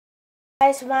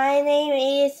Guys, my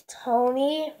name is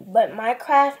Tony, but my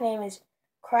craft name is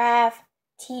Craft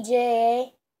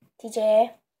TJA.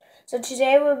 So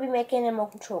today we'll be making a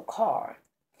remote control car,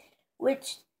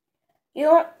 which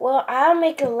I'll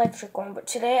make an electric one, but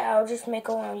today I'll just make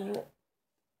a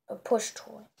push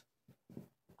toy.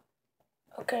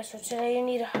 Okay, so today you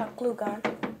need a hot glue gun,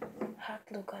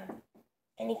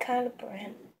 any kind of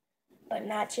brand, but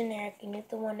not generic. You need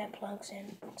the one that plugs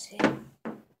in. See.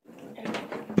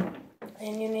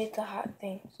 And you need the hot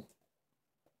things,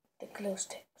 the glue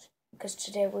sticks, because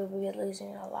today we'll be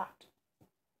using a lot.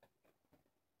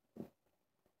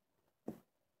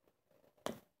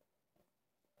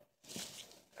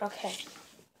 Okay.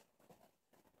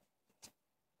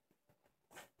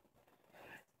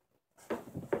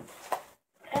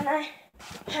 And I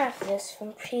have this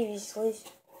from previously.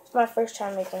 It's my first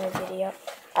time making a video.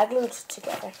 I glued it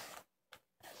together.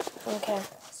 Okay.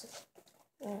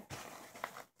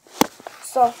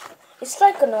 So, it's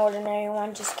like an ordinary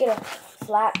one. Just get a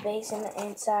flat base in the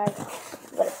inside.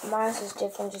 But mine is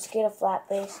different. Just get a flat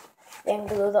base. Then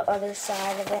glue the other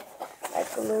side of it. I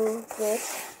glue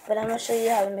this. But I'm going to show you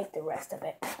how to make the rest of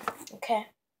it. Okay?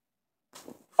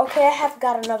 Okay, I have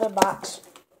got another box.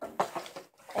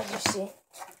 As you see.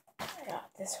 I got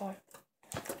this one.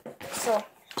 So,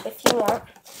 if you want,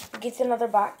 get another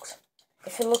box.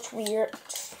 If it looks weird,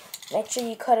 make sure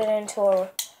you cut it into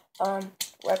a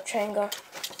rectangle.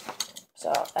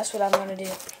 So that's what I'm gonna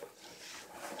do.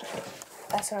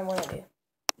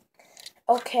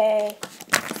 Okay,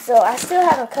 so I still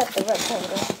haven't cut the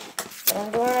rectangle, but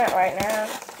I'm doing it right now.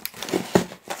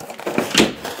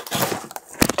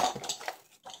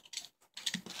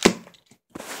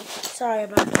 Sorry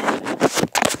about that.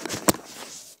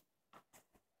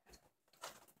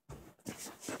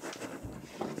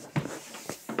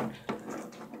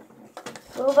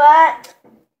 Move back.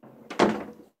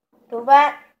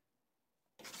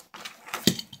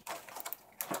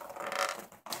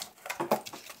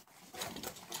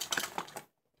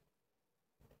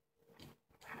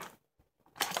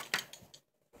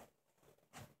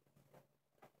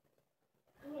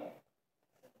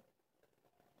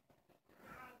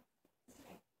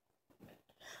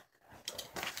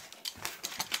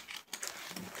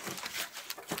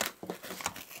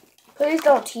 Please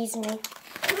don't tease me.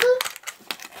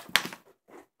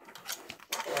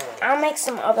 I'll make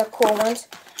some other cool ones.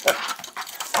 But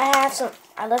I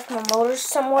left my motors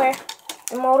somewhere.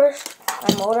 My motors.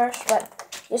 But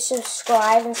you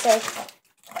subscribe and say,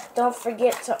 don't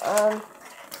forget to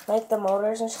make the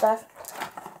motors and stuff.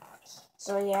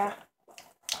 So yeah.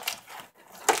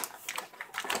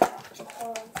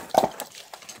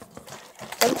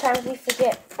 Sometimes we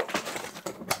forget.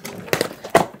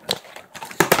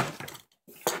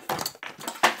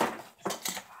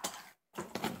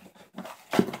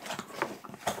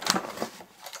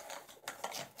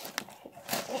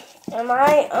 And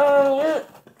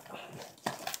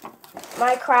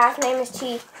my craft name is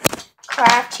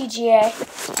Craft TGA.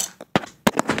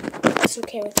 That's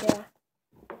okay with you.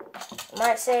 I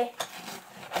might say.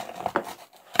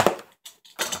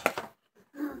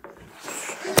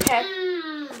 Okay.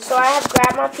 So I have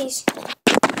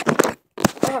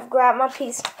grabbed my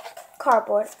piece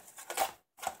cardboard.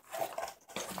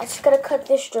 I just gotta cut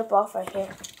this strip off right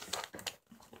here.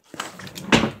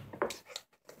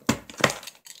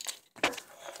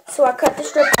 So I cut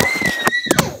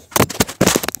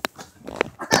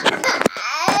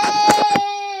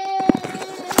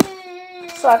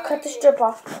the strip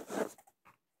off.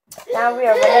 Now we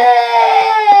are ready.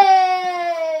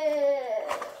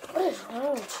 What is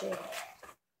wrong with you?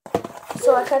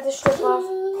 So I cut the strip off.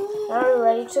 Now we're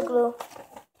ready to glue.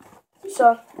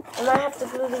 So I might have to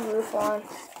glue the roof on.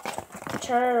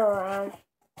 Turn it around.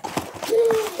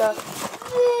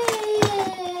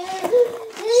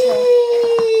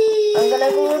 I'm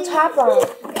gonna glue the top on.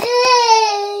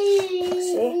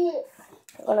 See?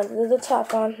 I'm gonna glue the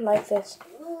top on like this.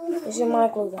 Using my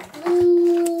glue gun.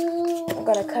 I'm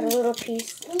gonna cut a little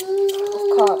piece of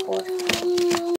cardboard.